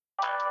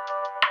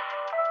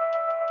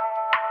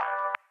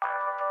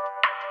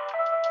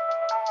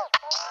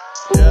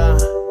Yeah.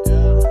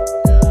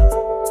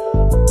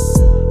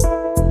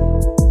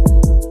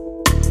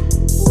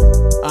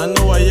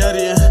 Anu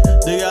wayari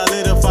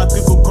Didaali da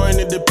fatki ku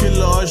koyni de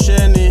pillo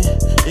osheni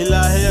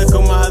ilahiya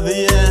kuma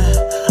hadiye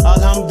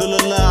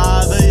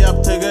alhamdulillah aday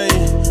abtagay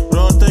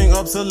roting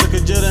obsalka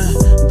jira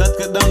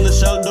dadka dhan la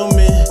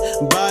shaldumi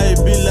bay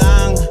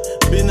bilang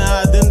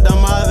binadin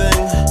damaden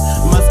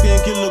maskin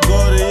kilo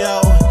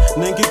goriyaw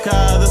ninki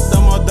kaada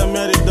damo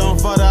dameri don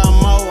fara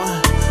maw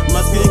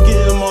maskin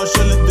kilo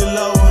moshal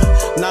dilaw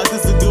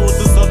nakis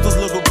guwtu sortus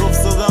logo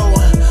kufsadaw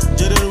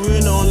jerer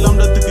wino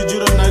lamda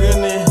tikijuro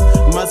nagani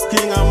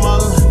masking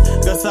amal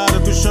gasar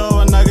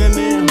kushowa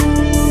nagani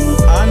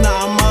ana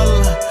amal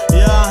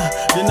ya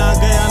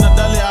dinanga yana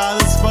dali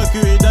alis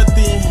fakyu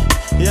idati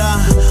ya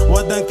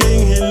wadan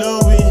king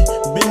hilowi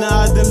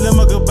binadin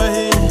limaka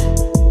bahi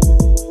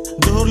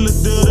dur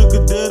liduru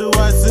kudur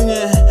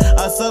wasinye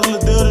asar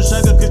liduru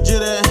shaka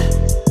kujire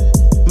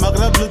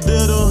magrab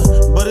liduru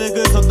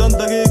barege sodan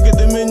dagi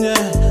kidiminye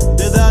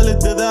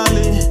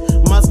Didaali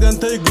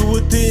maskantay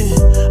guwuti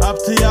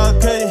abti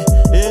yalkay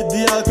edi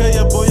yalkay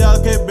abo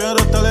yalkay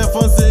bero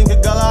telefon sinki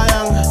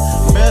galayang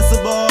besa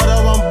bora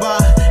wamba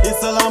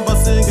isalam ba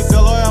sinki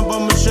galoyang ba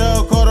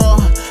misheo koro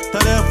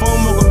telefon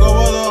mugo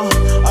gawado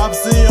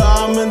absi yo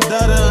amin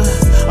dara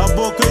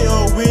abo kayo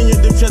winyi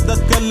dimshadat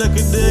kalla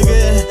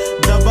kidege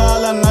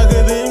dabala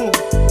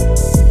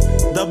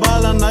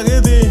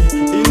nagidi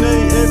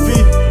inay efi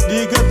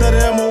diga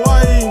taremo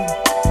wai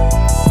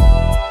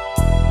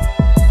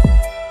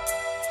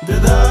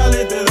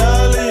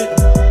Didaali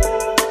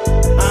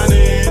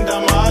ani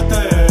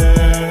damate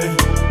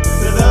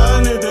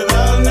Didaali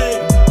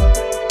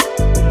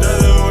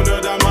daduna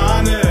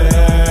damane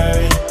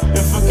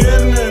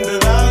ifakirne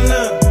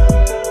Didaali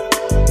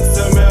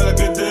samel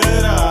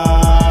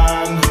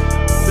kediran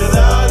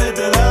Didaali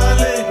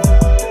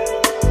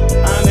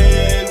ani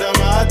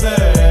damate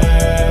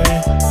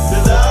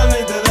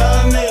Didaali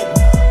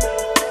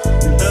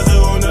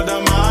daduna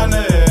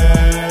damane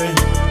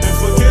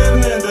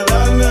ifakirne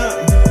Didaali.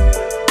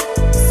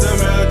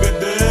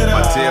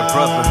 Dear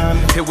brother,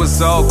 it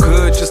was all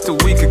good just a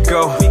week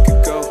ago.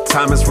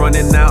 Time is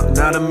running out,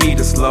 now the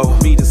meter's low.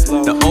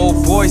 The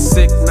old boy's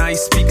sick, now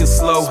he's speaking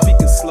slow.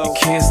 You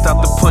can't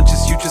stop the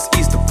punches, you just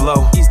ease the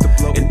blow.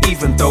 And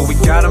even though we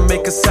gotta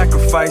make a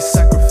sacrifice,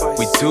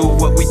 we do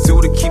what we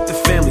do to keep the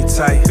family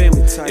tight.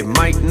 It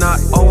might not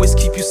always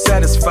keep you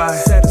satisfied.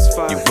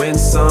 You win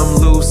some,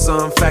 lose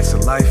some, facts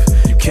of life.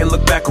 You can't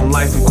look back on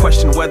life and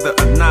question whether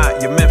or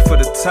not you're meant for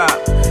the top.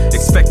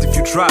 Expect a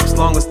few drops,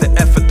 long as the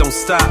effort don't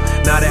stop.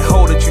 Now that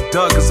hole that you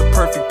dug is a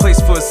perfect place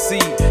for a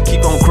seed.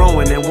 Keep on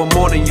growing and one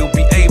morning you'll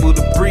be able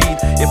to breathe.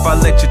 If I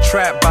let your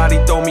trap body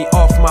throw me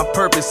off my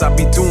purpose, I'll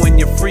be doing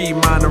you free.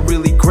 Mine a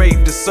really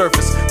grave the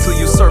surface till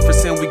you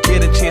surface and we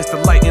get a chance to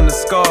lighten the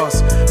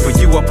scars. For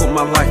you I put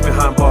my life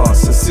behind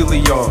bars. Sincerely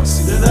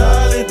yours.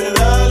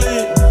 Didaali